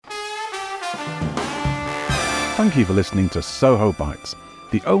Thank you for listening to Soho Bites,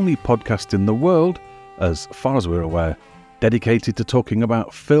 the only podcast in the world, as far as we're aware, dedicated to talking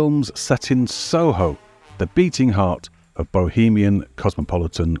about films set in Soho, the beating heart of bohemian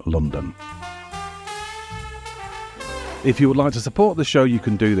cosmopolitan London. If you would like to support the show, you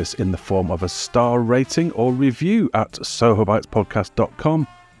can do this in the form of a star rating or review at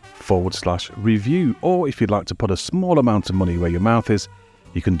sohobitespodcast.com/review, or if you'd like to put a small amount of money where your mouth is,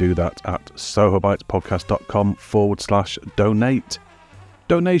 you can do that at sohobitespodcast.com/donate.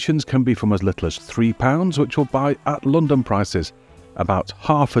 Donations can be from as little as £3, which will buy, at London prices, about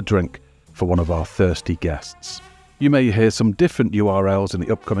half a drink for one of our thirsty guests. You may hear some different URLs in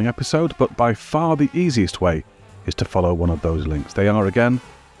the upcoming episode, but by far the easiest way is to follow one of those links. They are, again,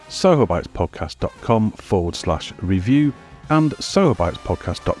 sohobitespodcast.com/review and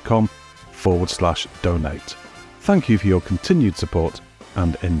sohobitespodcast.com/donate. Thank you for your continued support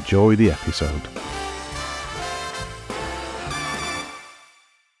and enjoy the episode.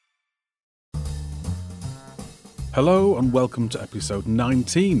 Hello and welcome to episode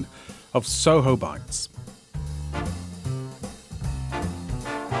 19 of Soho Bites.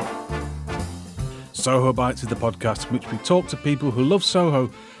 Soho Bites is the podcast in which we talk to people who love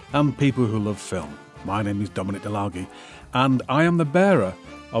Soho and people who love film. My name is Dominic DeLalghi and I am the bearer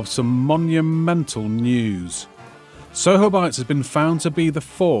of some monumental news. Soho Bites has been found to be the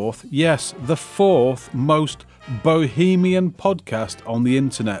fourth most bohemian podcast on the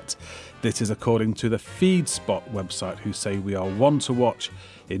internet. This is according to the FeedSpot website, who say we are one to watch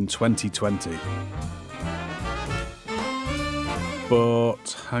in 2020.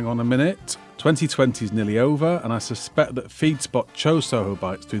 But hang on a minute. 2020 is nearly over, and I suspect that FeedSpot chose Soho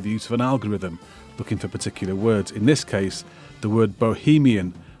Bites through the use of an algorithm looking for particular words. In this case, the word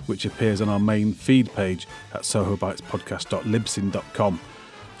bohemian, which appears on our main feed page at sohobitespodcast.libsyn.com.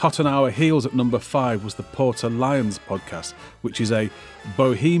 Hot on our heels at number 5 was the Porter Lions podcast, which is a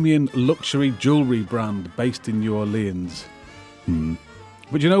bohemian luxury jewellery brand based in New Orleans.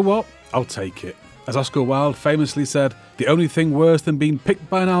 But you know what? I'll take it. As Oscar Wilde famously said, the only thing worse than being picked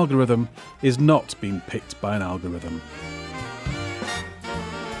by an algorithm is not being picked by an algorithm.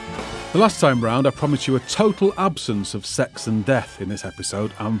 The last time round, I promised you a total absence of sex and death in this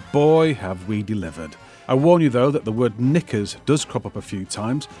episode, and boy, have we delivered. I warn you though that the word knickers does crop up a few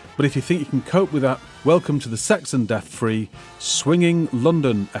times, but if you think you can cope with that, welcome to the sex and death-free Swinging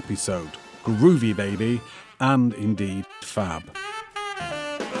London episode. Groovy, baby, and indeed fab.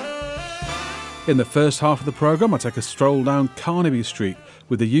 In the first half of the programme, I take a stroll down Carnaby Street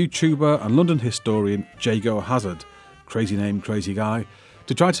with the YouTuber and London historian Jago Hazard, crazy name, crazy guy,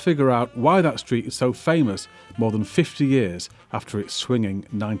 to try to figure out why that street is so famous more than 50 years after its swinging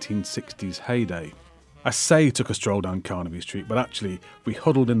 1960s heyday. I say took a stroll down Carnaby Street, but actually we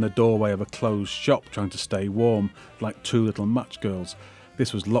huddled in the doorway of a closed shop trying to stay warm like two little match girls.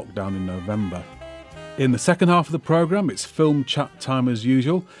 This was lockdown in November. In the second half of the programme, it's film chat time as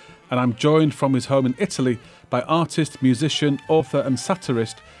usual, and I'm joined from his home in Italy by artist, musician, author and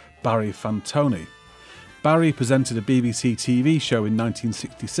satirist Barry Fantoni. Barry presented a BBC TV show in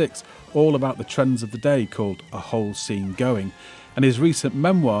 1966 all about the trends of the day called A Whole Scene Going, and his recent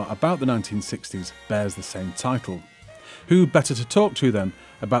memoir about the 1960s bears the same title. Who better to talk to then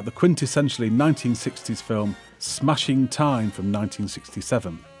about the quintessentially 1960s film Smashing Time from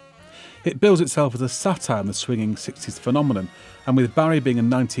 1967? It bills itself as a satire on the swinging 60s phenomenon, and with Barry being a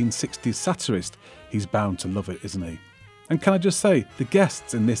 1960s satirist, he's bound to love it, isn't he? And can I just say, the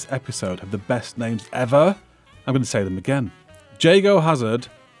guests in this episode have the best names ever? I'm going to say them again. Jago Hazard,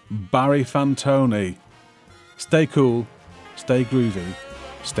 Barry Fantoni. Stay cool, stay groovy,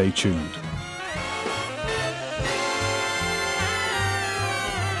 stay tuned.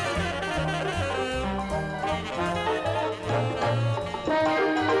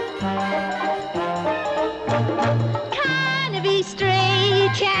 Carnaby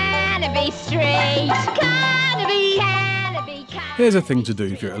Street, Carnaby Street, Carnaby, Carnaby, Carnaby. Here's a thing to do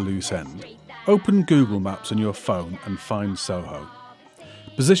if you're at a loose end. Open Google Maps on your phone and find Soho.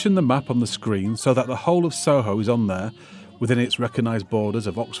 Position the map on the screen so that the whole of Soho is on there within its recognised borders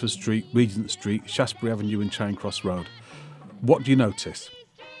of Oxford Street, Regent Street, Shaftesbury Avenue and Charing Cross Road. What do you notice?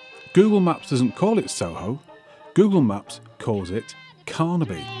 Google Maps doesn't call it Soho. Google Maps calls it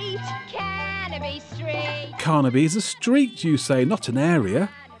Carnaby. Carnaby Street. Carnaby is a street, you say, not an area.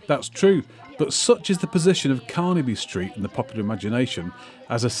 That's true, but such is the position of Carnaby Street in the popular imagination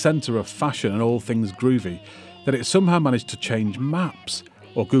as a centre of fashion and all things groovy that it somehow managed to change maps,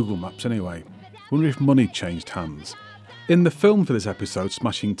 or Google Maps anyway. Wonder if money changed hands. In the film for this episode,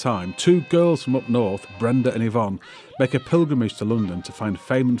 Smashing Time, two girls from up north, Brenda and Yvonne, make a pilgrimage to London to find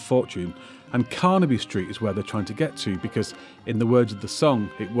fame and fortune, and Carnaby Street is where they're trying to get to because, in the words of the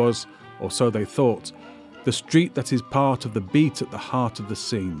song, it was, or so they thought, the street that is part of the beat at the heart of the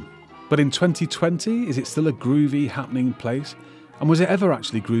scene. But in 2020, is it still a groovy, happening place? And was it ever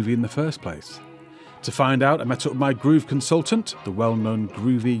actually groovy in the first place? To find out, I met up with my groove consultant, the well-known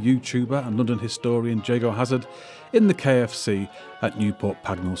groovy YouTuber and London historian Jago Hazard, in the KFC at Newport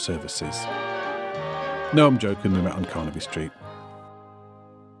Pagnell Services. No, I'm joking, we met on Carnaby Street.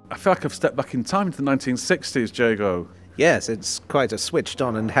 I feel like I've stepped back in time into the 1960s, Jago. Yes, it's quite a switched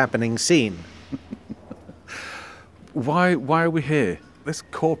on and happening scene. Why are we here? This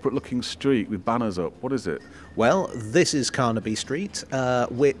corporate-looking street with banners up, what is it? Well, this is Carnaby Street,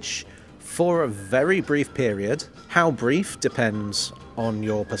 which, for a very brief period, how brief depends on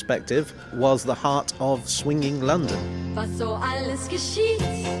your perspective, was the heart of swinging London. Was so alles geschieht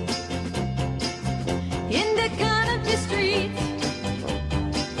in der Carnaby Street.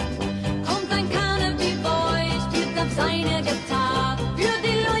 Kommt ein Carnaby Boy, spielt auf seine Gitarre, für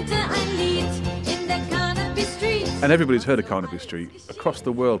die Leute ein Lied in der Carnaby Street. And everybody's heard of Carnaby Street. Across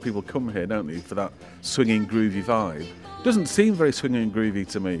the world, people come here, don't they, for that swinging, groovy vibe. Doesn't seem very swinging and groovy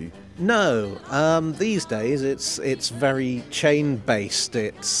to me. No, these days it's very chain based.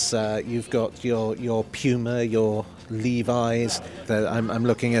 It's you've got your Puma, your Levi's. I'm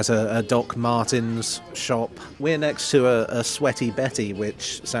looking at a Doc Martens shop. We're next to a Sweaty Betty,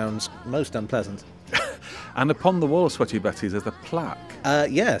 which sounds most unpleasant. And upon the wall of Sweaty Betty's there's a plaque.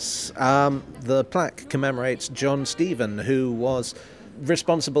 Yes, the plaque commemorates John Stephen, who was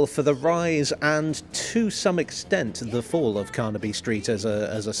responsible for the rise and, to some extent, the fall of Carnaby Street as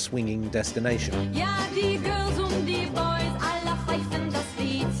a swinging destination. Ja, die Girls und die Boys, alle pfeifen das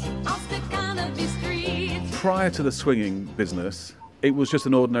Lied aus der Carnaby Street. Prior to the swinging business, it was just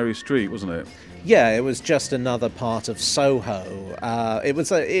an ordinary street, wasn't it? Yeah, it was just another part of Soho. It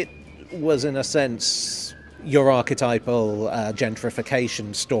was in a sense your archetypal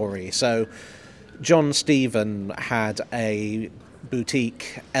gentrification story. So John Stephen had a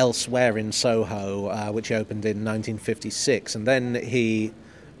boutique elsewhere in Soho, which opened in 1956, and then he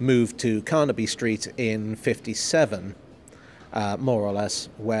moved to Carnaby Street in 57, more or less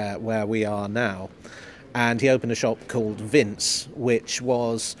where we are now, and he opened a shop called Vince, which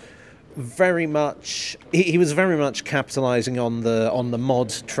was very much he was very much capitalizing on the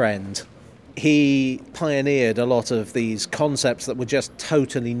mod trend. He pioneered a lot of these concepts that were just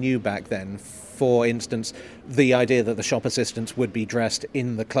totally new back then. For instance, the idea that the shop assistants would be dressed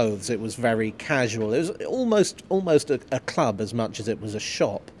in the clothes. It was very casual. It was almost a club as much as it was a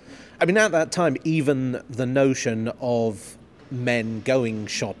shop. I mean, at that time, even the notion of men going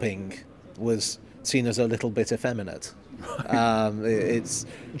shopping was seen as a little bit effeminate. It's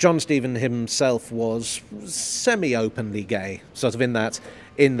John Stephen himself was semi-openly gay, sort of in that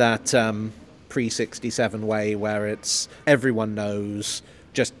pre-67 way where it's everyone knows.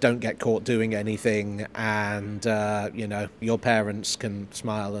 Just don't get caught doing anything, and your parents can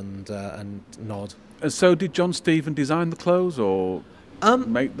smile and nod. And so, did John Stephen design the clothes, or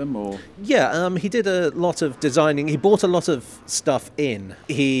make them, or? Yeah, he did a lot of designing. He bought a lot of stuff in.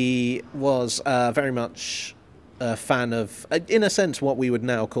 He was very much a fan of, in a sense, what we would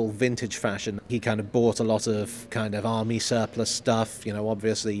now call vintage fashion. He kind of bought a lot of kind of army surplus stuff. You know,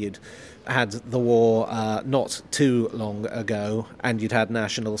 obviously you'd had the war not too long ago, and you'd had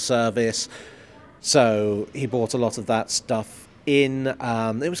national service, so he bought a lot of that stuff in.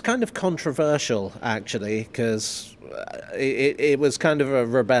 It was kind of controversial, actually, because it was kind of a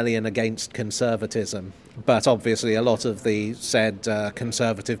rebellion against conservatism, but obviously a lot of the said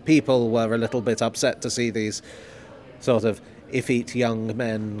conservative people were a little bit upset to see these sort of effete young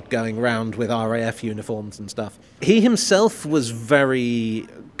men going around with RAF uniforms and stuff. He himself was very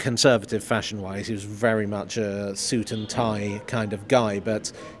conservative fashion-wise. He was very much a suit and tie kind of guy,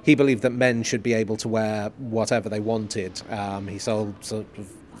 but he believed that men should be able to wear whatever they wanted. He sold sort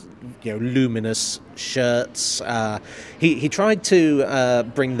of luminous shirts. He tried to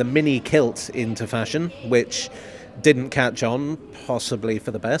bring the mini kilt into fashion, which didn't catch on, possibly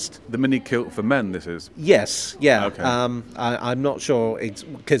for the best. The mini kilt for men, this is? Yes, yeah. Okay. I'm not sure,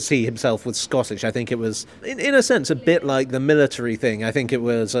 because he himself was Scottish. I think it was, in a sense, a bit like the military thing. I think it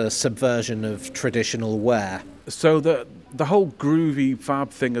was a subversion of traditional wear. So the whole groovy fab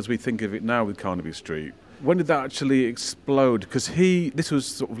thing as we think of it now with Carnaby Street, when did that actually explode? Because this was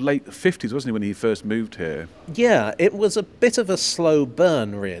sort of late 50s, wasn't he, when he first moved here? Yeah, it was a bit of a slow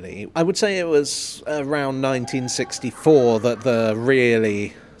burn, really. I would say it was around 1964 that the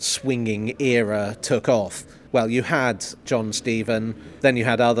really swinging era took off. well, you had John Stephen, then you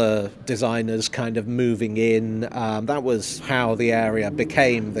had other designers kind of moving in. That was how the area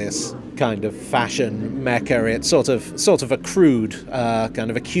became this kind of fashion mecca. It sort of accrued, kind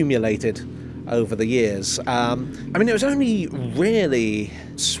of accumulated over the years. I mean, it was only really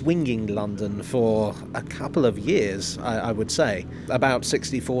swinging London for a couple of years, I would say, about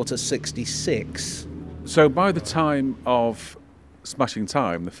 64 to 66. So by the time of Smashing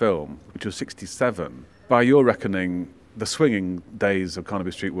Time, the film, which was 67, by your reckoning, the swinging days of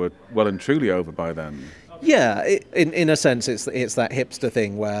Carnaby Street were well and truly over by then. Yeah, in a sense, it's that hipster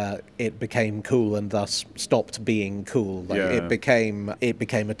thing where it became cool and thus stopped being cool. Like, Yeah. it became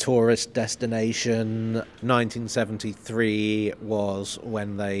a tourist destination. 1973 was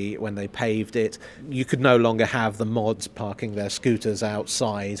when they paved it. You could no longer have the mods parking their scooters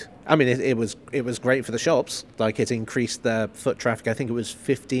outside. I mean, it was great for the shops. Like, it increased their foot traffic. I think it was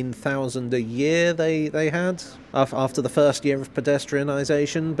 15,000 a year they had after the first year of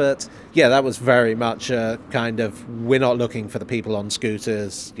pedestrianisation. But yeah, that was very much a kind of, we're not looking for the people on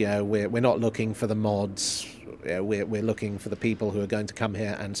scooters. You know, we're not looking for the mods. We're looking for the people who are going to come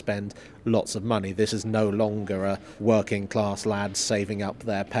here and spend lots of money. This is no longer a working class lads saving up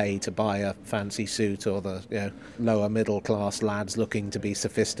their pay to buy a fancy suit, or the lower middle class lads looking to be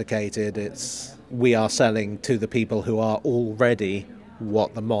sophisticated. We are selling to the people who are already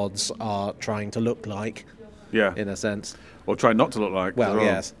what the mods are trying to look like, Yeah. in a sense. Or try not to look like. Well,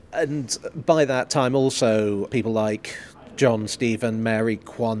 yes. And by that time also, people like John Stephen, Mary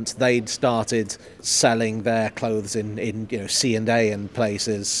Quant, they'd started selling their clothes in C&A and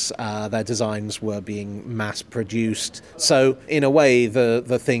places. Their designs were being mass produced. So in a way,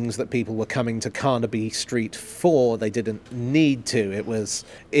 the things that people were coming to Carnaby Street for, they didn't need to. It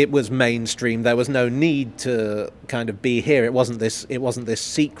was mainstream. There was no need to kind of be here. It wasn't this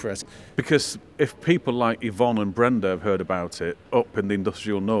secret. Because if people like Yvonne and Brenda have heard about it up in the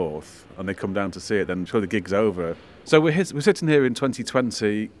industrial north and they come down to see it, then sure the gig's over. So we're sitting here in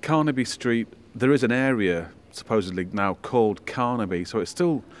 2020, Carnaby Street. There is an area supposedly now called Carnaby, so it's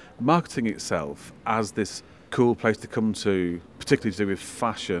still marketing itself as this cool place to come to, particularly to do with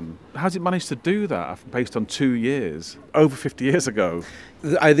fashion. How's it managed to do that based on 2 years, over 50 years ago?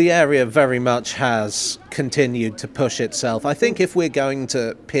 The area very much has continued to push itself. I think if we're going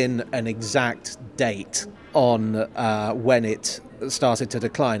to pin an exact date on when it started to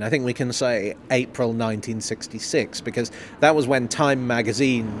decline, I think we can say April 1966, because that was when Time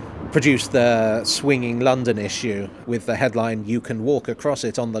magazine produced the Swinging London issue with the headline, "You can walk across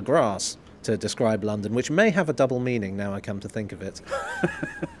it on the grass," to describe London, which may have a double meaning now I come to think of it.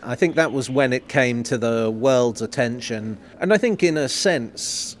 I think that was when it came to the world's attention. And I think in a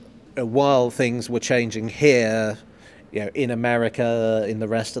sense, while things were changing here, in America, in the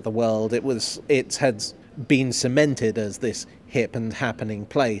rest of the world, it had been cemented as this hip and happening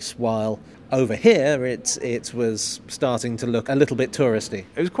place, while over here it was starting to look a little bit touristy.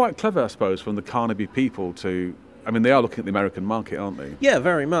 It was quite clever, I suppose, from the Carnaby people to... I mean, they are looking at the American market, aren't they? Yeah,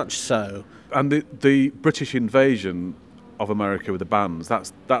 very much so. And the British invasion of America with the bands,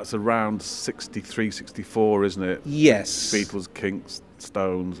 that's around 63, 64, isn't it? Yes. Beatles, Kinks,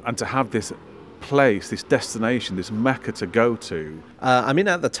 Stones. And to have this place, this destination, this mecca to go to. I mean,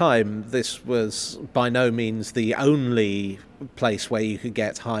 at the time, this was by no means the only place where you could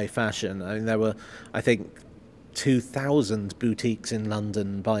get high fashion. I mean, there were, I think, 2,000 boutiques in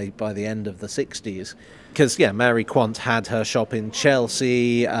London by the end of the 60s. Because, Mary Quant had her shop in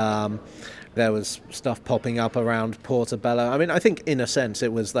Chelsea. There was stuff popping up around Portobello. I mean, I think, in a sense,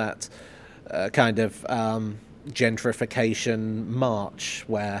 it was that kind of gentrification march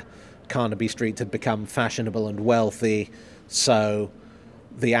where Carnaby Street had become fashionable and wealthy, so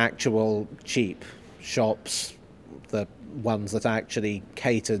the actual cheap shops, the ones that actually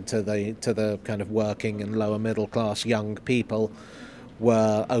catered to the kind of working and lower middle class young people,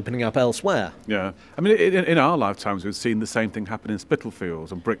 were opening up elsewhere. Yeah. I mean, in our lifetimes, we've seen the same thing happen in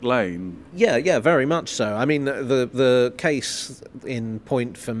Spitalfields and Brick Lane. Yeah, very much so. I mean, the case in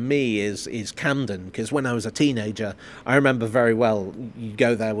point for me is Camden, because when I was a teenager, I remember very well, you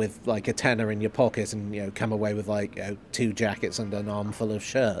go there with like a tenner in your pocket and, come away with like 2 jackets and an armful of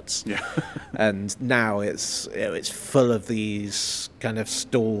shirts. Yeah. And now it's full of these kind of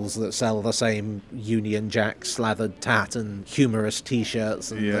stalls that sell the same Union Jack slathered tat and humorous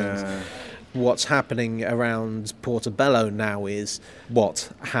T-shirts and things. What's happening around Portobello now is what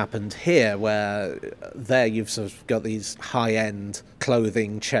happened here, where there you've sort of got these high-end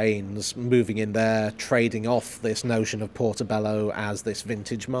clothing chains moving in there, trading off this notion of Portobello as this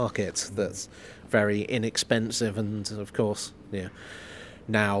vintage market that's very inexpensive and, of course,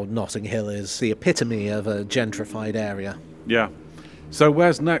 now Notting Hill is the epitome of a gentrified area. Yeah. So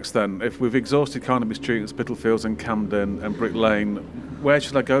where's next then? If we've exhausted Carnaby Street and Spitalfields and Camden and Brick Lane, where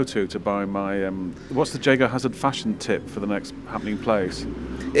should I go to buy my... what's the Jago Hazard fashion tip for the next happening place?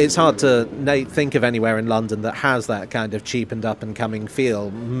 It's hard to think of anywhere in London that has that kind of cheapened up and coming feel.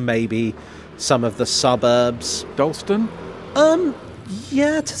 Maybe some of the suburbs. Dalston?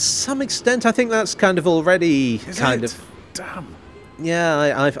 Yeah, to some extent. I think that's kind of already of... Damn.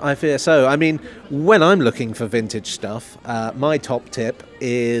 Yeah, I fear so. I mean, when I'm looking for vintage stuff, my top tip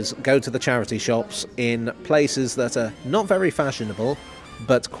is go to the charity shops in places that are not very fashionable,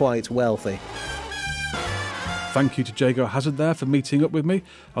 but quite wealthy. Thank you to Jago Hazard there for meeting up with me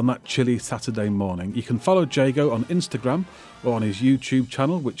on that chilly Saturday morning. You can follow Jago on Instagram or on his YouTube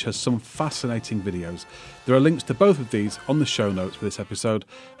channel, which has some fascinating videos. There are links to both of these on the show notes for this episode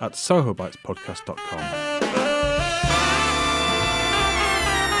at sohobitespodcast.com.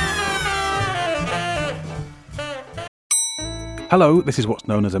 Hello, this is what's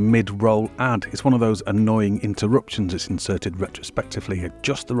known as a mid-roll ad. It's one of those annoying interruptions that's inserted retrospectively at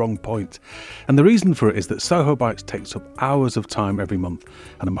just the wrong point. And the reason for it is that Soho Bites takes up hours of time every month,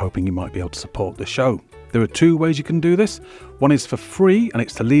 and I'm hoping you might be able to support the show. There are two ways you can do this. One is for free, and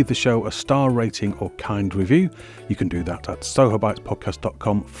it's to leave the show a star rating or kind review. You can do that at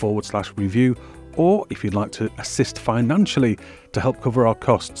sohobitespodcast.com/review. Or if you'd like to assist financially to help cover our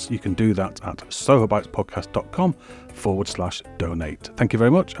costs, you can do that at sohobitespodcast.com/donate. Thank you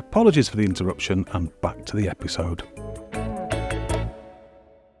very much. Apologies for the interruption, and back to the episode.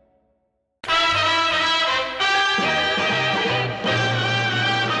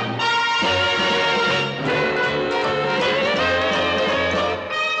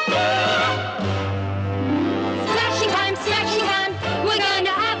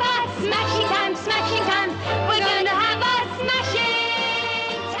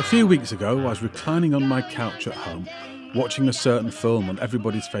 A few weeks ago, I was reclining on my couch at home, watching a certain film on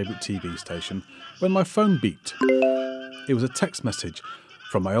everybody's favourite TV station, when my phone beeped. It was a text message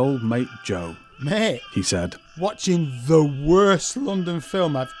from my old mate Joe. Mate, he said, watching the worst London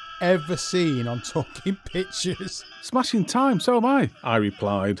film I've ever seen on Talking Pictures. Smashing time, so am I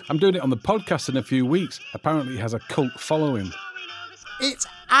replied. I'm doing it on the podcast in a few weeks. Apparently it has a cult following. It's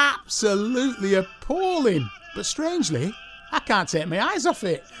absolutely appalling, but strangely, I can't take my eyes off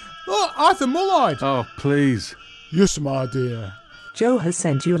it. Look, Arthur Mullard. Oh, please. Yes, my dear. Joe has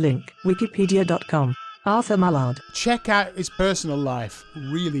sent you a link. Wikipedia.com. Arthur Mullard. Check out his personal life.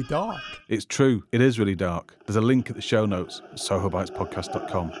 Really dark. It's true. It is really dark. There's a link at the show notes at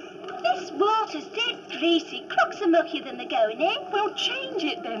sohobitespodcast.com. This water's dead greasy. Crooks are muckier than the going in. We'll change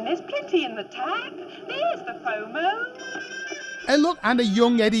it then. There's plenty in the tap. There's the FOMO. Hey, look, and a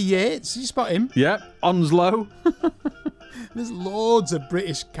young Eddie Yates. You spot him? Yeah, Onslow. There's loads of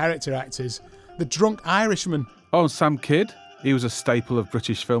British character actors. The Drunk Irishman. Oh, and Sam Kidd. He was a staple of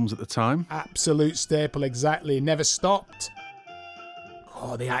British films at the time. Absolute staple, exactly. Never stopped.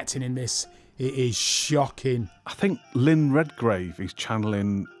 Oh, the acting in this, it is shocking. I think Lynn Redgrave is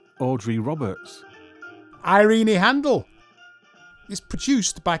channeling Audrey Roberts. Irene Handel. It's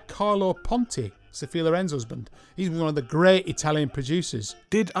produced by Carlo Ponti, Sophia Loren's husband. He's one of the great Italian producers.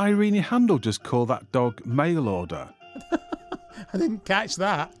 Did Irene Handel just call that dog mail order? I didn't catch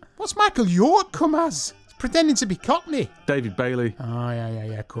that. What's Michael York come as? He's pretending to be Cockney. David Bailey. Oh,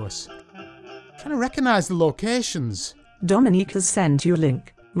 yeah, of course. Trying to recognise the locations. Dominique has sent you a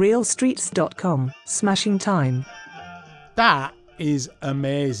link. realstreets.com. Smashing time. That is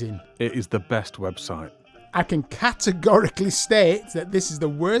amazing. It is the best website. I can categorically state that this is the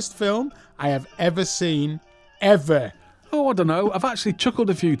worst film I have ever seen, ever. Oh, I don't know. I've actually chuckled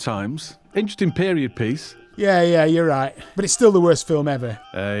a few times. Interesting period piece. Yeah, you're right. But it's still the worst film ever.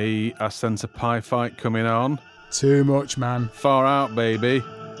 Hey, I sense a pie fight coming on. Too much, man. Far out, baby.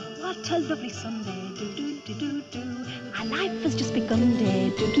 What a lovely Sunday. Do-do-do-do-do. Our life has just begun.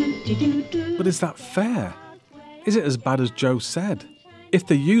 Do-do-do-do-do. But is that fair? Is it as bad as Joe said? If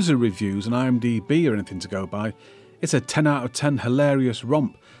the user reviews on IMDb are anything to go by, it's a 10 out of 10 hilarious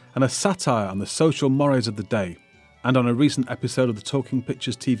romp and a satire on the social mores of the day. And on a recent episode of the Talking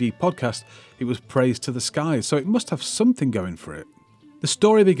Pictures TV podcast, it was praised to the skies, so it must have something going for it. The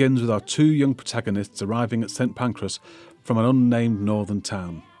story begins with our two young protagonists arriving at St Pancras from an unnamed northern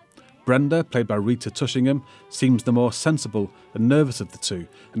town. Brenda, played by Rita Tushingham, seems the more sensible and nervous of the two,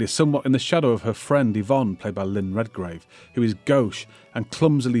 and is somewhat in the shadow of her friend Yvonne, played by Lynn Redgrave, who is gauche and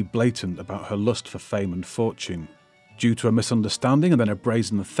clumsily blatant about her lust for fame and fortune. Due to a misunderstanding and then a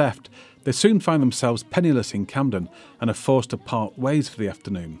brazen theft, they soon find themselves penniless in Camden and are forced to part ways for the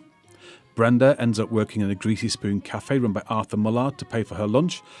afternoon. Brenda ends up working in a Greasy Spoon cafe run by Arthur Mullard to pay for her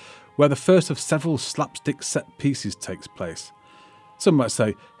lunch, where the first of several slapstick set pieces takes place. Some might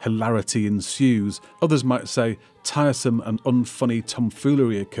say hilarity ensues, others might say tiresome and unfunny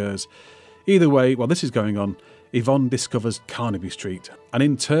tomfoolery occurs. Either way, while this is going on, Yvonne discovers Carnaby Street, and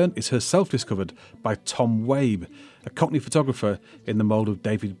in turn is herself discovered by Tom Wabe, a Cockney photographer in the mould of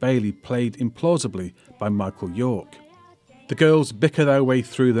David Bailey, played implausibly by Michael York. The girls bicker their way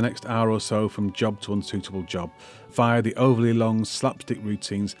through the next hour or so from job to unsuitable job, via the overly long slapstick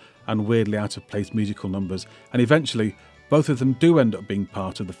routines and weirdly out-of-place musical numbers, and eventually both of them do end up being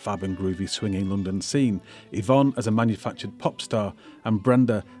part of the fab and groovy swinging London scene, Yvonne as a manufactured pop star and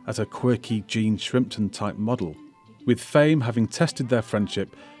Brenda as a quirky Jean Shrimpton-type model. With fame having tested their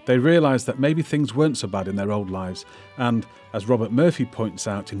friendship, they realise that maybe things weren't so bad in their old lives, and, as Robert Murphy points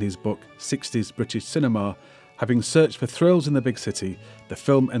out in his book 60s British Cinema, having searched for thrills in the big city, the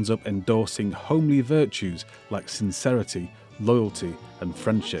film ends up endorsing homely virtues like sincerity, loyalty and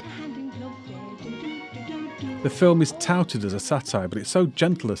friendship. The film is touted as a satire, but it's so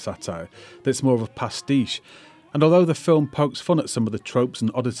gentle a satire that it's more of a pastiche. And although the film pokes fun at some of the tropes and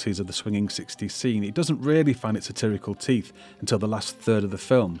oddities of the swinging 60s scene, it doesn't really find its satirical teeth until the last third of the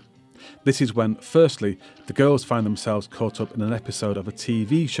film. This is when, firstly, the girls find themselves caught up in an episode of a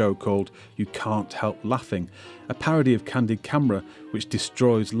TV show called You Can't Help Laughing, a parody of Candid Camera which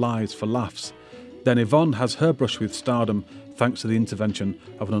destroys lives for laughs. Then Yvonne has her brush with stardom thanks to the intervention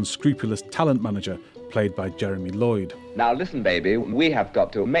of an unscrupulous talent manager played by Jeremy Lloyd. Now listen, baby, we have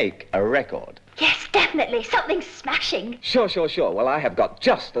got to make a record. Yes, definitely. Something smashing. Sure. Well, I have got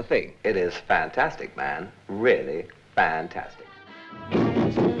just the thing. It is fantastic, man. Really fantastic.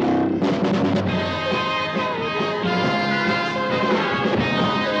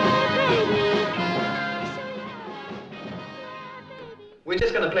 We're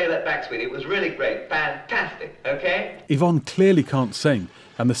just going to play that back, sweetie. It was really great. Fantastic, okay? Yvonne clearly can't sing,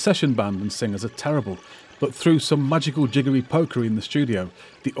 and the session band and singers are terrible, but through some magical jiggery pokery in the studio,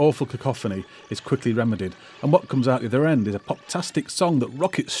 the awful cacophony is quickly remedied, and what comes out the other end is a pop-tastic song that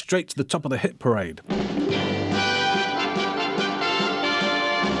rockets straight to the top of the hit parade. I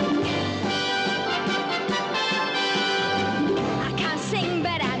can't sing,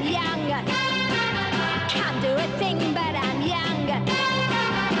 but I'm young. Can't do a thing, but I'm young.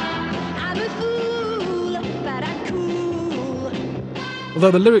 I'm a fool, but I'm cool.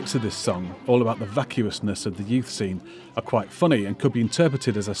 Although the lyrics of this song, all about the vacuousness of the youth scene, are quite funny and could be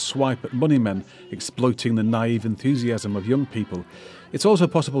interpreted as a swipe at money men exploiting the naive enthusiasm of young people, it's also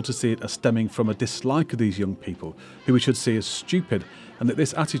possible to see it as stemming from a dislike of these young people, who we should see as stupid, and that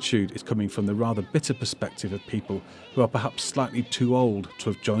this attitude is coming from the rather bitter perspective of people who are perhaps slightly too old to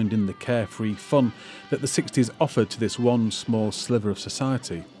have joined in the carefree fun that the 60s offered to this one small sliver of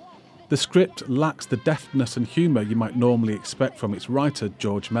society. The script lacks the deftness and humour you might normally expect from its writer,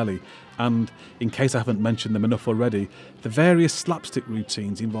 George Melly, and, in case I haven't mentioned them enough already, the various slapstick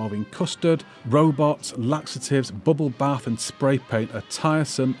routines involving custard, robots, laxatives, bubble bath and spray paint are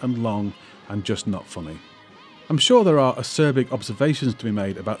tiresome and long and just not funny. I'm sure there are acerbic observations to be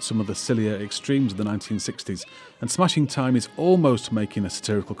made about some of the sillier extremes of the 1960s, and Smashing Time is almost making a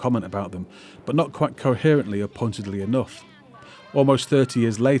satirical comment about them, but not quite coherently or pointedly enough. Almost 30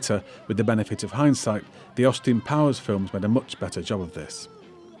 years later, with the benefit of hindsight, the Austin Powers films made a much better job of this.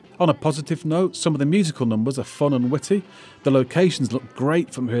 On a positive note, some of the musical numbers are fun and witty, the locations look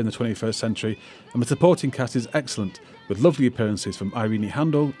great from here in the 21st century, and the supporting cast is excellent, with lovely appearances from Irene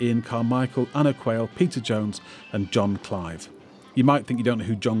Handel, Ian Carmichael, Anna Quayle, Peter Jones and John Clive. You might think you don't know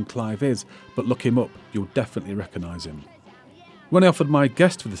who John Clive is, but look him up, you'll definitely recognise him. When I offered my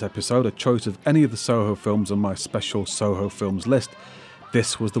guest for this episode a choice of any of the Soho films on my special Soho Films list,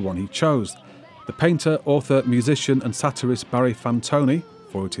 this was the one he chose. The painter, author, musician and satirist Barry Fantoni,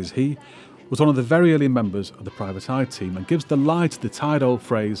 for it is he, was one of the very early members of the Private Eye team and gives the lie to the tired-old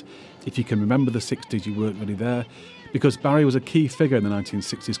phrase, if you can remember the 60s you weren't really there, because Barry was a key figure in the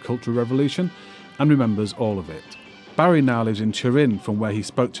 1960s Cultural Revolution and remembers all of it. Barry now lives in Turin, from where he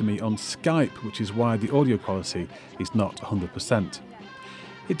spoke to me on Skype, which is why the audio quality is not 100%.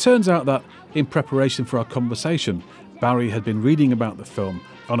 It turns out that, in preparation for our conversation, Barry had been reading about the film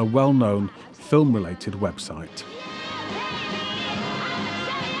on a well-known film-related website.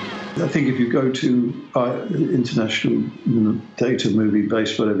 I think if you go to International Data Movie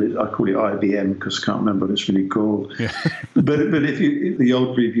Base, whatever I call it, IBM, because I can't remember what it's really called. Yeah. but if the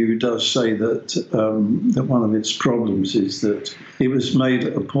old review does say that that one of its problems is that it was made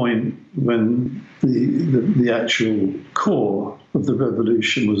at a point when the actual core of the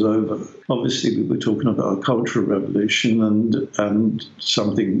revolution was over. Obviously, we were talking about a cultural revolution and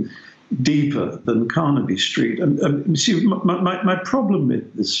something deeper than Carnaby Street. And see, my problem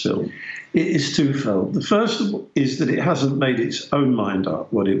with this film is twofold. The first is that it hasn't made its own mind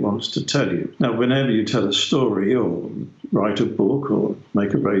up what it wants to tell you. Now, whenever you tell a story or write a book or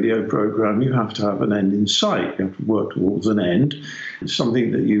make a radio program, you have to have an end in sight. You have to work towards an end. It's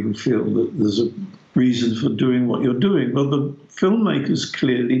something that you feel that there's a reason for doing what you're doing. Well, the filmmakers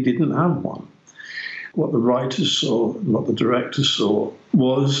clearly didn't have one. What the writers saw and what the director saw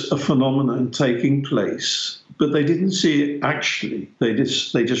was a phenomenon taking place, but they didn't see it actually. They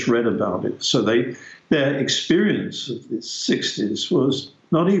just read about it. So their experience of the 60s was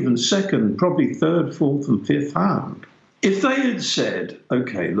not even second, probably third, fourth, and fifth hand. If they had said,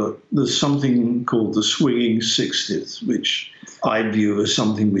 okay, look, there's something called the swinging 60s, which I view as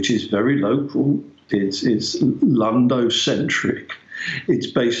something which is very local, it's London-centric. It's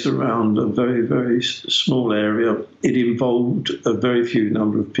based around a very, very small area. It involved a very few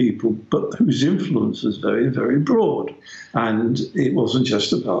number of people, but whose influence was very, very broad. And it wasn't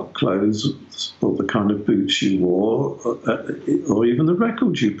just about clothes or the kind of boots you wore or even the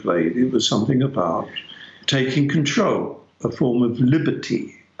records you played. It was something about taking control, a form of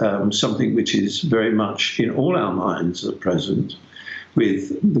liberty, something which is very much in all our minds at present with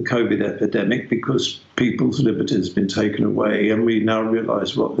the COVID epidemic, because people's liberty has been taken away, and we now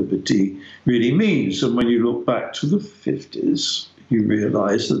realize what liberty really means. And when you look back to the 50s, you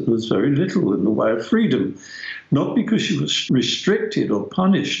realize that there was very little in the way of freedom, not because you were restricted or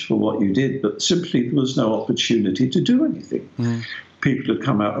punished for what you did, but simply there was no opportunity to do anything. People had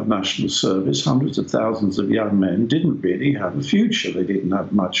come out of national service, hundreds of thousands of young men didn't really have a future. They didn't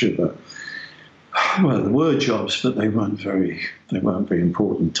have much of a, well, there were jobs, but they weren't very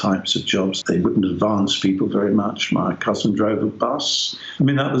important types of jobs. They wouldn't advance people very much. My cousin drove a bus. I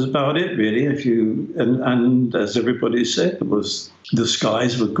mean, that was about it, really. And as everybody said, the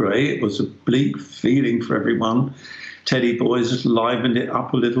skies were grey. It was a bleak feeling for everyone. Teddy Boys livened it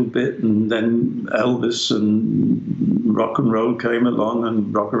up a little bit, and then Elvis and rock and roll came along,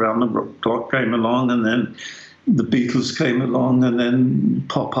 and Rock Around the Clock came along, and then the Beatles came along, and then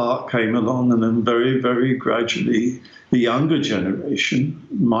pop art came along, and then very, very gradually the younger generation,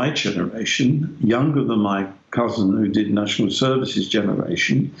 my generation, younger than my cousin who did national services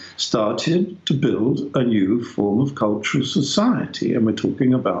generation, started to build a new form of cultural society. And we're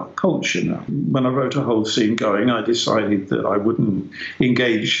talking about culture now. When I wrote A Whole Scene Going, I decided that I wouldn't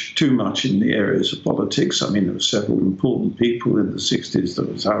engage too much in the areas of politics. I mean, there were several important people in the 60s. There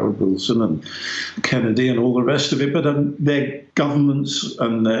was Harold Wilson and Kennedy and all the rest of it. But their governments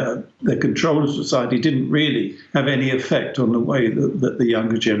and their control of society didn't really have any effect on the way that the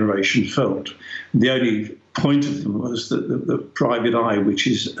younger generation felt. The only point of them was that the private eye, which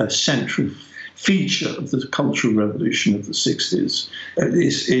is a central feature of the cultural revolution of the 60s,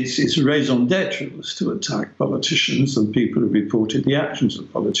 its raison d'etre was to attack politicians and people who reported the actions of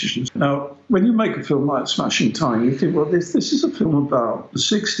politicians. Now, when you make a film like Smashing Time, you think, well, this is a film about the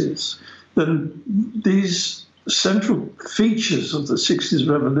 60s. Then these central features of the 60s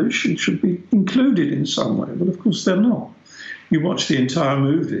revolution should be included in some way, but of course they're not. You watch the entire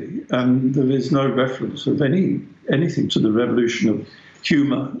movie, and there is no reference of anything to the revolution of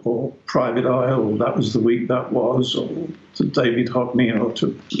humour or private eye, or that was the week that was, or to David Hockney, or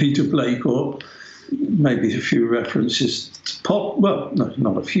to Peter Blake, or maybe a few references to pop. Well, no,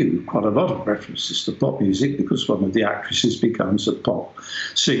 not a few, quite a lot of references to pop music, because one of the actresses becomes a pop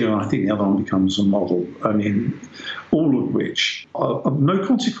singer, and I think the other one becomes a model. I mean, all of which are of no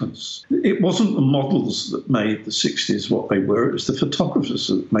consequence. It wasn't the models that made the 60s what they were, it was the photographers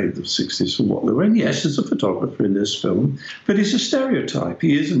that made the 60s what they were. And yes, there's a photographer in this film, but he's a stereotype.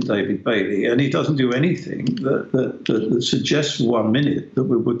 He isn't David Bailey, and he doesn't do anything that suggests for 1 minute that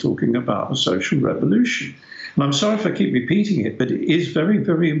we were talking about a social revolution. And I'm sorry if I keep repeating it, but it is very,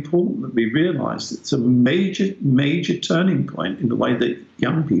 very important that we realise that it's a major, major turning point in the way that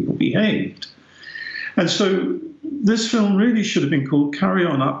young people behaved. And so this film really should have been called Carry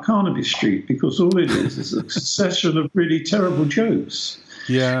On Up Carnaby Street, because all it is a succession of really terrible jokes.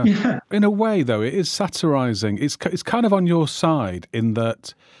 Yeah. In a way, though, it is satirising. It's kind of on your side in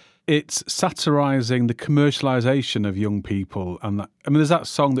that it's satirising the commercialisation of young people. And that, I mean, there's that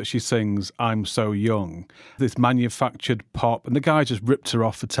song that she sings, I'm So Young, this manufactured pop, and the guy just ripped her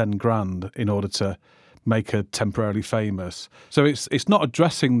off for 10 grand in order to make her temporarily famous. So it's not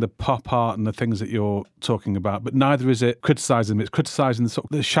addressing the pop art and the things that you're talking about, but neither is it criticising them. It's criticising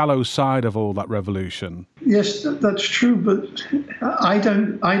the shallow side of all that revolution. Yes, that's true, but I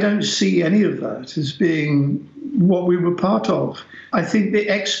don't see any of that as being what we were part of. I think the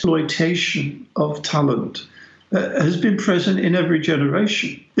exploitation of talent has been present in every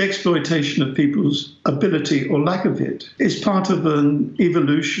generation. The exploitation of people's ability or lack of it is part of an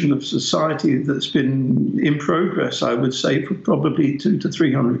evolution of society that's been in progress, I would say, for probably 200 to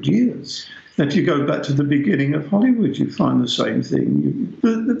 300 years. If you go back to the beginning of Hollywood, you find the same thing.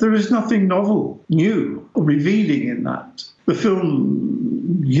 There is nothing novel, new, or revealing in that. The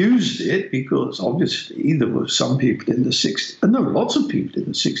film used it because obviously there were some people in the 60s, and there were lots of people in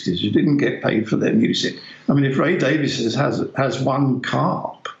the 60s who didn't get paid for their music. I mean, if Ray Davies has one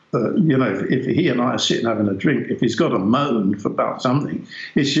carp, if he and I are sitting having a drink, if he's got a moan about something,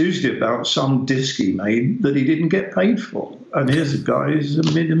 it's usually about some disc he made that he didn't get paid for. And here's a guy who's a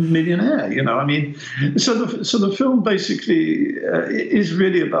millionaire, I mean. So the film basically is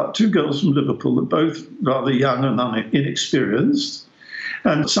really about two girls from Liverpool that are both rather young and inexperienced.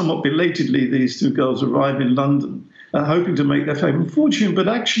 And somewhat belatedly, these two girls arrive in London hoping to make their fame and fortune. But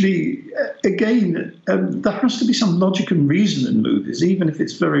actually, again, there has to be some logic and reason in movies, even if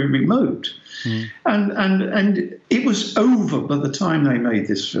it's very remote. And it was over by the time they made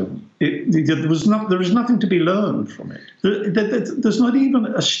this film. There was nothing to be learned from it. There's not even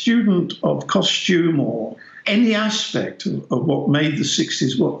a student of costume or any aspect of what made the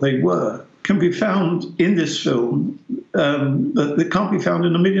 60s what they were can be found in this film that can't be found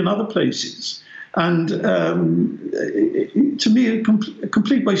in a million other places. And to me, a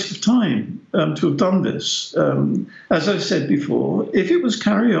complete waste of time to have done this. As I said before, if it was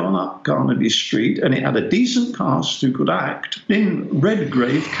Carry On Up Carnaby Street and it had a decent cast who could act, then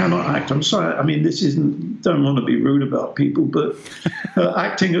Redgrave cannot act. I'm sorry, I mean, don't want to be rude about people, but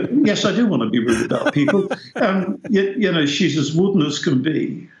acting, yes, I do want to be rude about people. She's as wooden as can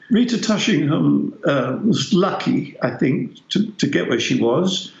be. Rita Tushingham was lucky, I think, to get where she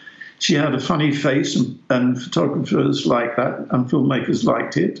was. She had a funny face, and photographers liked that, and filmmakers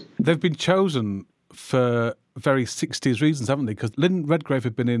liked it. They've been chosen for very 60s reasons, haven't they? Because Lynn Redgrave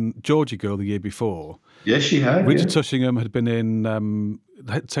had been in Georgie Girl the year before. Yes, she had. Rita Tushingham had been in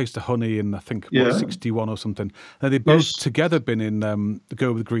Taste of Honey in, I think, 61 or something. And they've both together been in The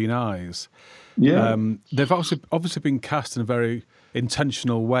Girl with the Green Eyes. Yeah. They've obviously been cast in a very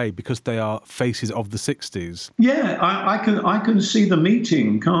intentional way because they are faces of the 60s. Yeah, I can see the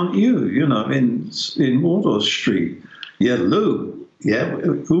meeting, can't you? In Wardour Street. Yeah, Lou. Yeah,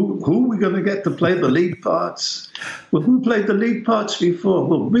 who are we going to get to play the lead parts? Well, who played the lead parts before?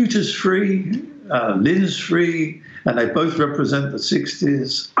 Well, Rita's free, Lynn's free, and they both represent the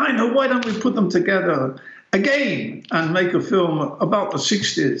 60s. I know, why don't we put them together again and make a film about the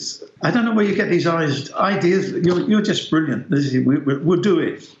 60s? I don't know where you get these ideas. You're just brilliant. We'll do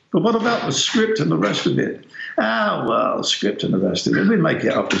it. But what about the script and the rest of it? Script and the rest of it. We'll make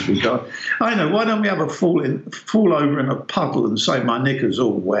it up as we go. I know. Why don't we have a fall over in a puddle and say my knickers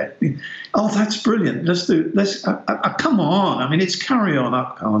all wet? Oh, that's brilliant. Come on. I mean, it's Carry On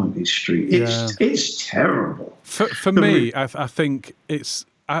Up Carnaby Street. It's terrible. For me, I think it's.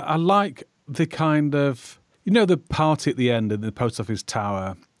 I like the kind of, the party at the end in the post office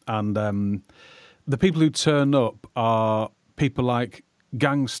tower, and the people who turn up are people like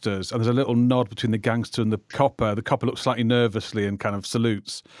gangsters, and there's a little nod between the gangster and the copper. The copper looks slightly nervously and kind of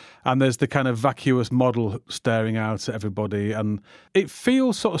salutes, and there's the kind of vacuous model staring out at everybody, and it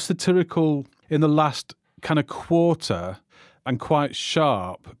feels sort of satirical in the last kind of quarter and quite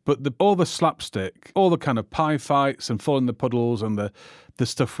sharp, but all the slapstick, all the kind of pie fights and falling in the puddles and the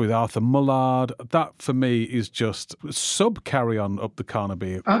stuff with Arthur Mullard, that for me is just Carry On Up the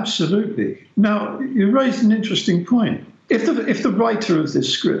Carnaby. Absolutely. Now, you raised an interesting point. If the writer of this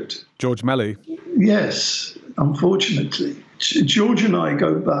script, George Melly, yes, unfortunately, George and I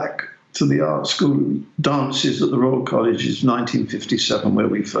go back to the art school dances at the Royal Colleges 1957, where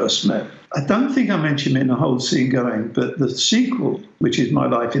we first met. I don't think I mentioned him in the whole scene going, but the sequel, which is My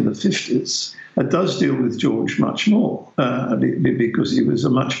Life in the 50s, does deal with George much more because he was a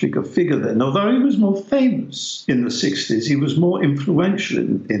much bigger figure then. Although he was more famous in the 60s, he was more influential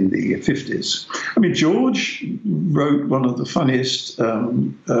in the 50s. I mean, George wrote one of the funniest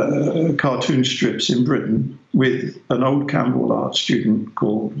cartoon strips in Britain with an old Camberwell art student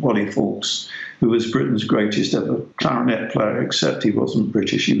called Wally Fawkes, who was Britain's greatest ever clarinet player, except he wasn't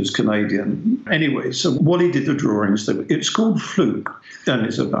British, he was Canadian. Anyway, so Wally did the drawings. It's called Fluke, and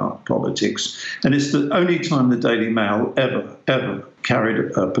it's about politics. And it's the only time the Daily Mail ever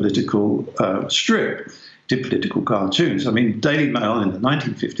carried a political strip, did political cartoons. I mean, Daily Mail in the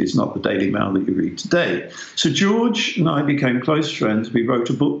 1950s, not the Daily Mail that you read today. So George and I became close friends. We wrote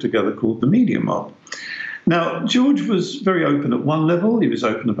a book together called The Media Mob. Now, George was very open at one level. He was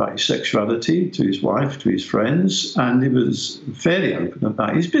open about his sexuality to his wife, to his friends, and he was fairly open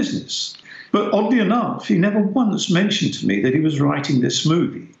about his business. But oddly enough, he never once mentioned to me that he was writing this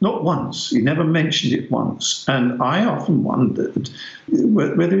movie. Not once. He never mentioned it once. And I often wondered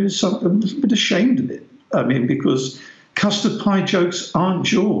whether he was something a bit ashamed of it. I mean, because custard pie jokes aren't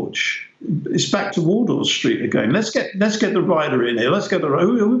George. It's back to Wardour Street again. Let's get the writer in here. Let's get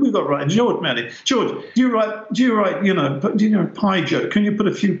who we got right? George, Manny. George, do you write pie joke? Can you put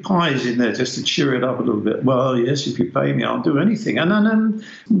a few pies in there just to cheer it up a little bit? Well, yes, if you pay me, I'll do anything. And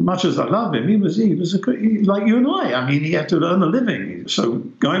much as I love him, he was like you and I. I mean, he had to earn a living. So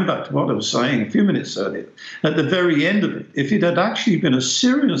going back to what I was saying a few minutes earlier, at the very end of it, if it had actually been a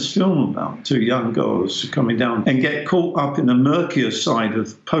serious film about two young girls coming down and get caught up in the murkier side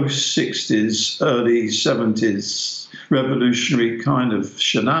of post-60s, early 70s revolutionary kind of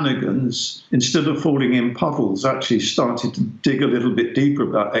shenanigans, instead of falling in puddles, actually started to dig a little bit deeper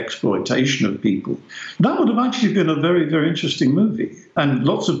about exploitation of people. That would have actually been a very, very interesting movie. And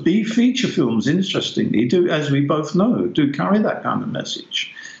lots of B feature films, interestingly, do, as we both know, do carry that kind of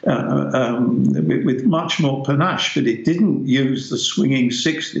message. With much more panache, but it didn't use the swinging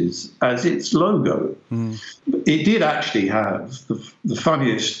 60s as its logo. It did actually have the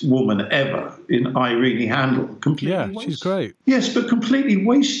funniest woman ever in Irene Handel. She's great. Yes, but completely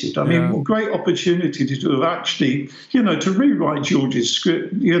wasted. I mean, what great opportunity to have actually, to rewrite George's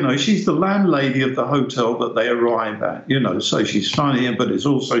script. She's the landlady of the hotel that they arrive at, so she's funny, but it's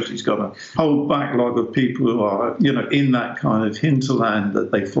also she's got a whole backlog of people who are, in that kind of hinterland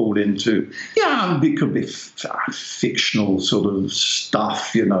that they fall into. It could be fictional sort of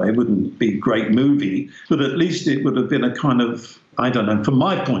stuff, it wouldn't be a great movie, but at least it would have been a kind of, I don't know, from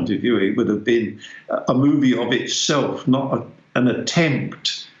my point of view, it would have been a movie of itself, not an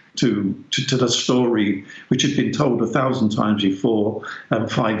attempt to the story which had been told 1,000 times before and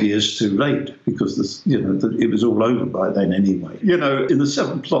 5 years too late, because it was all over by then anyway. In the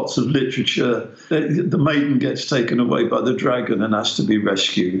 7 plots of literature, the maiden gets taken away by the dragon and has to be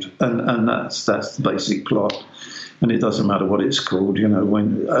rescued, and that's the basic plot. And it doesn't matter what it's called,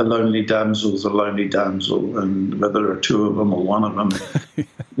 when a lonely damsel's a lonely damsel, and whether there are 2 of them or 1 of them,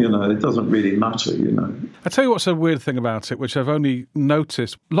 it doesn't really matter, I tell you what's a weird thing about it, which I've only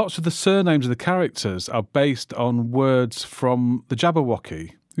noticed. Lots of the surnames of the characters are based on words from the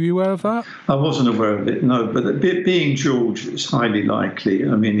Jabberwocky. Were you aware of that? I wasn't aware of it, no, but being George, it's highly likely.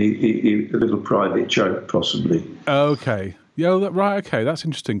 I mean, he a little private joke, possibly. Okay. Right, okay, that's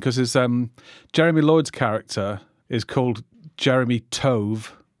interesting, because his Jeremy Lloyd's character is called Jeremy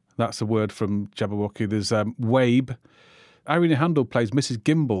Tove. That's the word from Jabberwocky. There's Wabe. Irene Handel plays Mrs.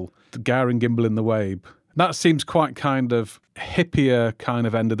 Gimble, the Gowran Gimble in the Wabe. That seems quite kind of hippier kind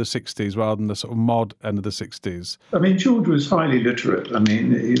of end of the 60s rather than the sort of mod end of the 60s. I mean, George was highly literate. I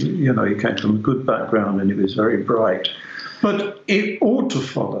mean, he came from a good background and he was very bright. But it ought to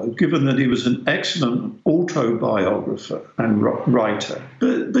follow, given that he was an excellent autobiographer and writer.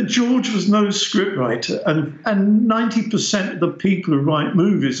 But George was no scriptwriter, and 90% of the people who write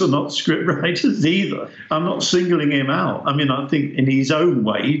movies are not scriptwriters either. I'm not singling him out. I mean, I think in his own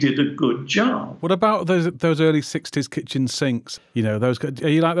way, he did a good job. What about those early 60s kitchen sinks? Those. Are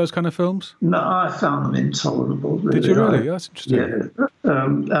you like those kind of films? No, I found them intolerable. Really. Did you really? That's interesting. Yeah,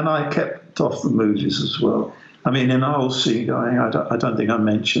 and I kept off the movies as well. I mean, in our seagoing, I don't think I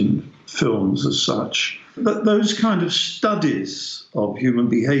mentioned films as such. But those kind of studies of human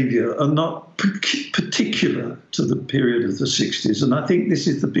behaviour are not particular to the period of the 60s. And I think this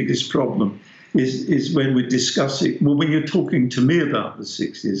is the biggest problem, is when we're discussing, when you're talking to me about the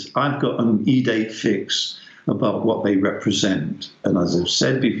 60s, I've got an E-date fix about what they represent. And as I've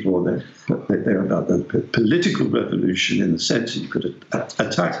said before, they're about the political revolution in the sense that you could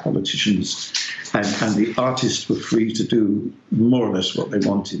attack politicians and the artists were free to do more or less what they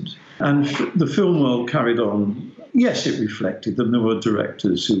wanted. And the film world carried on. Yes, it reflected them. There were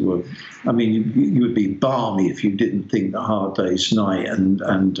directors who were, I mean, you would be balmy if you didn't think that Hard Day's Night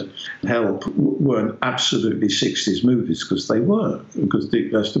and Help weren't absolutely 60s movies, because they were, because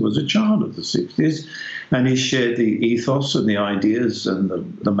Dick Lester was a child of the 60s, and he shared the ethos and the ideas and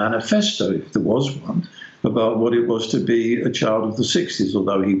the manifesto, if there was one, about what it was to be a child of the 60s,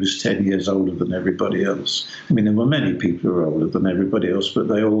 although he was 10 years older than everybody else. I mean, there were many people who were older than everybody else, but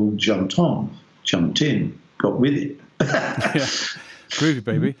they all jumped in, got with it. Yeah. Groovy,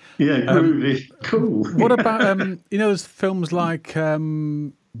 baby. Yeah, groovy. Cool. What about, there's films like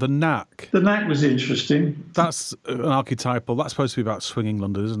The Knack? The Knack was interesting. That's an archetypal. That's supposed to be about swinging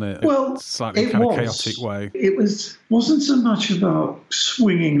London, isn't it? Well, slightly kind of chaotic way. It wasn't so much about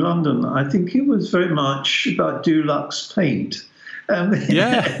swinging London. I think it was very much about Dulux paint.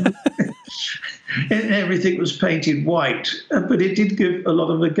 Yeah. And everything was painted white, but it did give a lot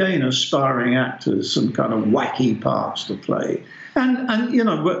of, again, aspiring actors some kind of wacky parts to play. And you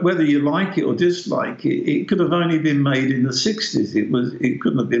know, whether you like it or dislike it, it could have only been made in the 60s. It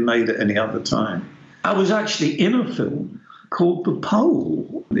couldn't have been made at any other time. I was actually in a film called The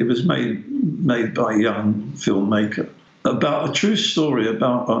Pole. It was made by a young filmmaker, about a true story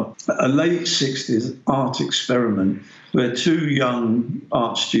about a late 60s art experiment where two young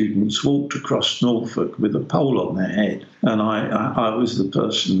art students walked across Norfolk with a pole on their head. And I was the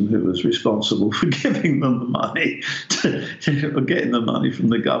person who was responsible for giving them the money, or getting the money from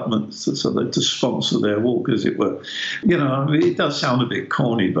the government so that to sponsor their walk, as it were. You know, I mean, it does sound a bit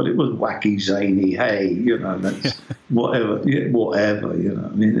corny, but it was wacky, zany, hey, you know, that's whatever, you know.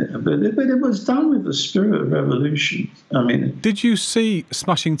 I mean, but it was done with the spirit of revolution. I mean, did you see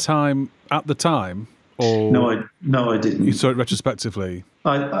Smashing Time at the time? Or no, I didn't. You saw it retrospectively?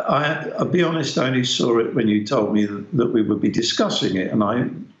 I'll be honest, I only saw it when you told me that we would be discussing it, and I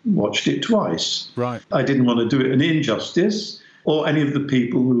watched it twice. Right. I didn't want to do it an injustice, or any of the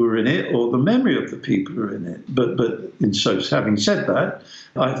people who were in it, or the memory of the people who were in it. But having said that,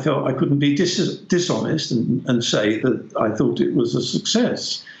 I felt I couldn't be dishonest and say that I thought it was a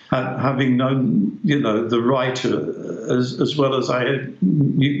success. Having known, you know, the writer as well as I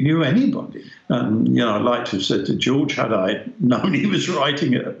knew anybody. You know, I'd like to have said to George, had I known he was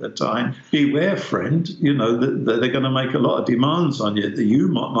writing it at the time, beware, friend, you know, that they're going to make a lot of demands on you that you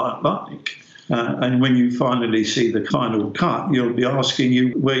might not like. And when you finally see the final cut, you'll be asking you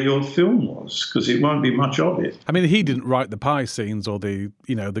where your film was, because it won't be much of it. I mean, he didn't write the pie scenes or the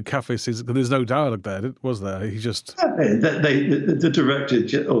cafe scenes. There's no dialogue there, was there? He just... The director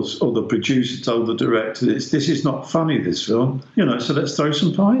or the producer told the director, this is not funny, this film, you know, so let's throw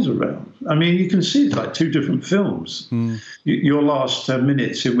some pies around. I mean, you can see it's like two different films. Your last 10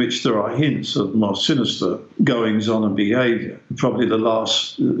 minutes in which there are hints of more sinister goings-on and behaviour, probably the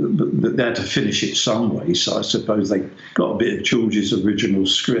last, they had to finish it some way, so I suppose they got a bit of George's original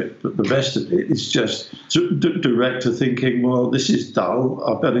script, but the rest of it is just director thinking, well, this is dull,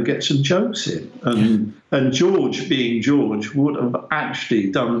 I better get some jokes in. And George, being George, would have actually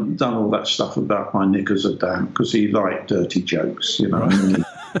done all that stuff about my knickers are damp, because he liked dirty jokes, you know. Right.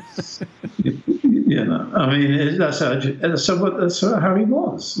 You know, I mean, that's how he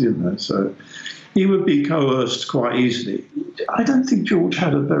was, you know, so he would be coerced quite easily. I don't think George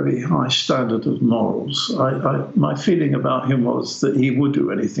had a very high standard of morals. My feeling about him was that he would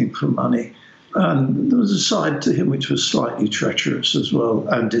do anything for money. And there was a side to him which was slightly treacherous as well,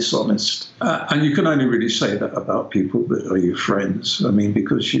 and dishonest. And you can only really say that about people that are your friends. I mean,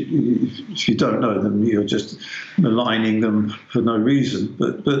 because if you don't know them, you're just maligning them for no reason.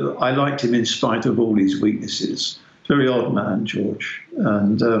 But I liked him in spite of all his weaknesses. Very odd man, George,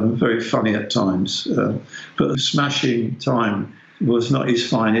 and very funny at times. But Smashing Time was not his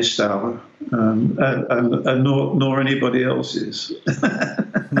finest hour, and nor anybody else's.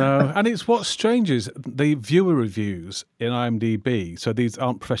 No, and it's what's strange is the viewer reviews in IMDb, so these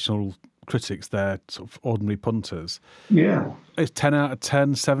aren't professional critics, they're sort of ordinary punters. Yeah. It's 10 out of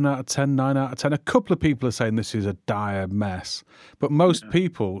 10, 7 out of 10, 9 out of 10. A couple of people are saying this is a dire mess, but most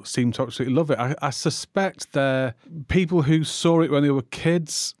people seem to absolutely love it. I suspect they're people who saw it when they were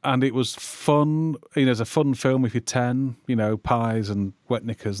kids and it was fun. You know, it's a fun film if you're 10, you know, pies and wet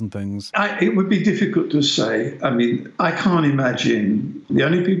knickers and things. It would be difficult to say. I mean, I can't imagine. The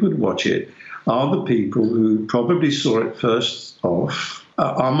only people who watch it are the people who probably saw it first off,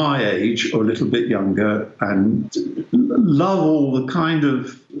 are my age or a little bit younger, and love all the kind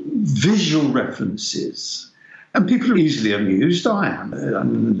of visual references. And people are easily amused. I am.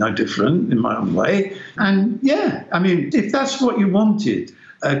 I'm no different in my own way. And yeah, I mean, if that's what you wanted,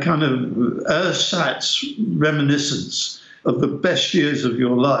 a kind of ersatz reminiscence of the best years of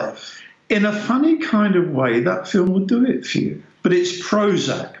your life, in a funny kind of way, that film would do it for you. But it's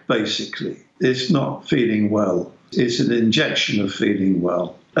Prozac, basically. It's not feeling well. It's an injection of feeling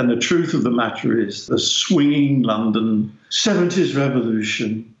well. And the truth of the matter is the swinging London 70s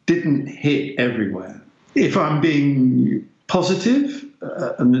revolution didn't hit everywhere. If I'm being positive,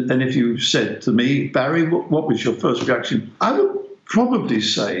 and if you said to me, Barry, what was your first reaction? I would probably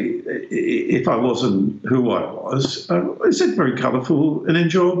say, if I wasn't who I was, it's a very colourful and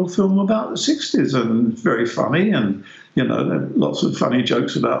enjoyable film about the 60s, and very funny, and You know, there are lots of funny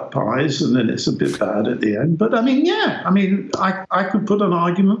jokes about pies, and then it's a bit bad at the end. But I mean, I could put an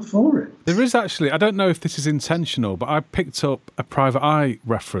argument for it. There is actually, I don't know if this is intentional, but I picked up a Private Eye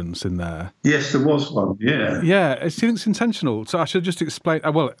reference in there. Yes, there was one, yeah. Yeah, I think it's intentional. So I should just explain,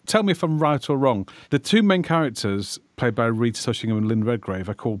 well, tell me if I'm right or wrong. The two main characters, played by Reed Sushingham and Lynn Redgrave,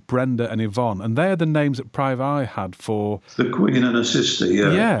 are called Brenda and Yvonne, and they're the names that Private Eye had for... The Queen and her sister,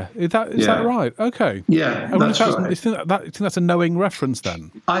 yeah. Yeah, is that right? Okay. Yeah, that's right. You think that's a knowing reference then?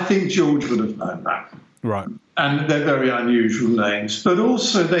 I think George would have known that. Right. And they're very unusual names, but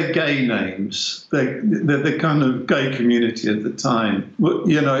also they're gay names. They're the kind of gay community at the time.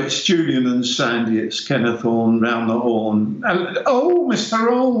 You know, it's Julian and Sandy, it's Kenneth Horne, round the horn. And, oh, Mr.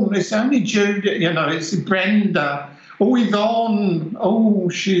 Horne, it's only Julian, you know, it's Brenda. Oh, Yvonne. Oh,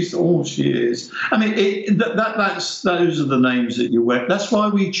 she is. I mean, those are the names that you wear. That's why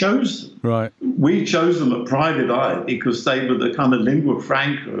we chose them. Right. We chose them at Private Eye because they were the kind of lingua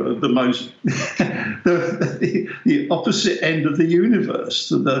franca, the most, the opposite end of the universe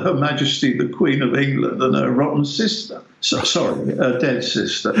to Her Majesty the Queen of England and her rotten sister. Sorry, her dead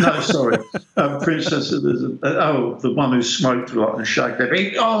sister. No, sorry, Princess Elizabeth. The one who smoked a lot and shagged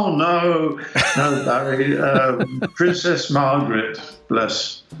everything. Oh no, Barry. Princess Margaret,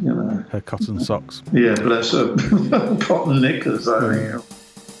 bless, you know. Her cotton socks. Yeah, bless her cotton knickers, I think.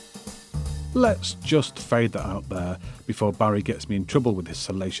 Let's just fade that out there before Barry gets me in trouble with his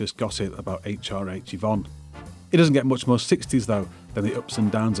salacious gossip about HRH Yvonne. It doesn't get much more 60s, though, than the ups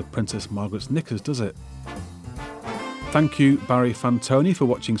and downs of Princess Margaret's knickers, does it? Thank you, Barry Fantoni, for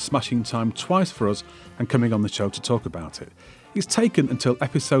watching Smashing Time twice for us and coming on the show to talk about it. It's taken until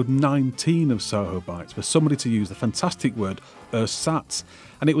episode 19 of Soho Bites for somebody to use the fantastic word ersatz,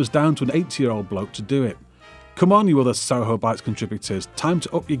 and it was down to an 80-year-old bloke to do it. Come on, you other Soho Bites contributors, time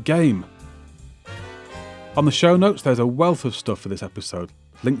to up your game. On the show notes, there's a wealth of stuff for this episode.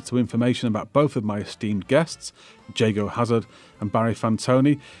 Links to information about both of my esteemed guests, Jago Hazzard and Barry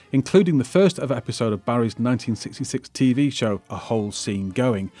Fantoni, including the first ever episode of Barry's 1966 TV show, A Whole Scene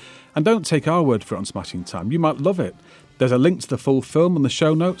Going. And don't take our word for it on Smashing Time, you might love it. There's a link to the full film on the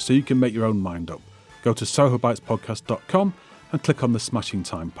show notes so you can make your own mind up. Go to sohobitespodcast.com and click on the Smashing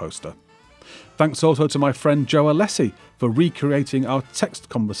Time poster. Thanks also to my friend Joe Alessi for recreating our text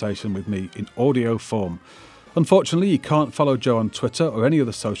conversation with me in audio form. Unfortunately, you can't follow Joe on Twitter or any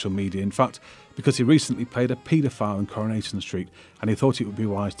other social media, in fact, because he recently played a paedophile in Coronation Street and he thought it would be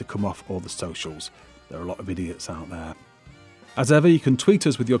wise to come off all the socials. There are a lot of idiots out there. As ever, you can tweet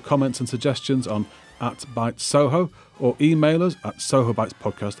us with your comments and suggestions on @ByteSoho or email us at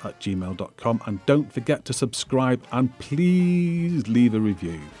sohobitespodcast@gmail.com, and don't forget to subscribe and please leave a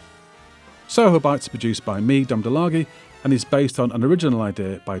review. Soho Bites is produced by me, Dom DeLargy, and is based on an original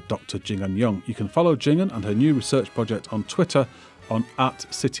idea by Dr. Jing'an Young. You can follow Jing'an and her new research project on Twitter on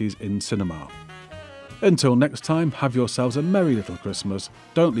 @CitiesInCinema. Until next time, have yourselves a merry little Christmas,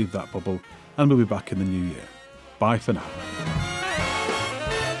 don't leave that bubble, and we'll be back in the new year. Bye for now.